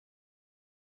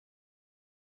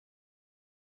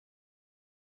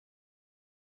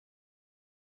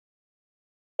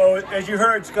So, as you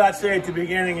heard Scott say at the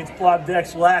beginning, it's Bob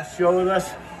Deck's last show with us.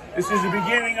 This is the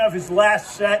beginning of his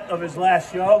last set of his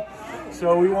last show.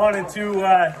 So we wanted to,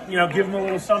 give him a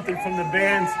little something from the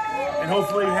band and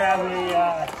hopefully have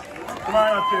come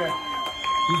on up here.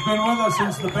 He's been with us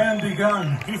since the band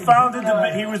begun. He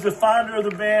was the founder of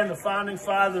the band, the founding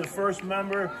father, the first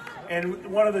member, and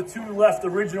one of the two left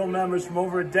original members from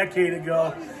over a decade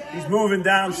ago. He's moving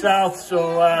down south,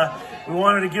 so we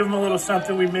wanted to give him a little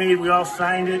something we made. We all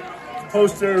signed it,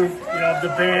 poster, of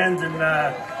the band, and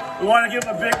we want to give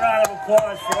him a big round of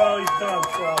applause for all he's done.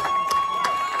 So.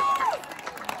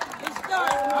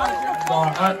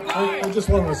 I just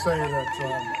wanted to say that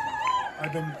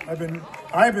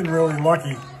I've been really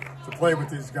lucky to play with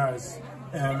these guys,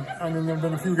 and I mean there've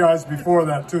been a few guys before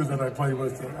that too that I played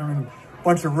with. I mean, a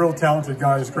bunch of real talented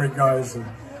guys, great guys, and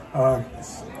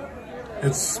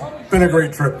it's been a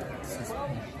great trip.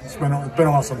 It's been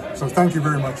awesome. So thank you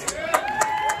very much.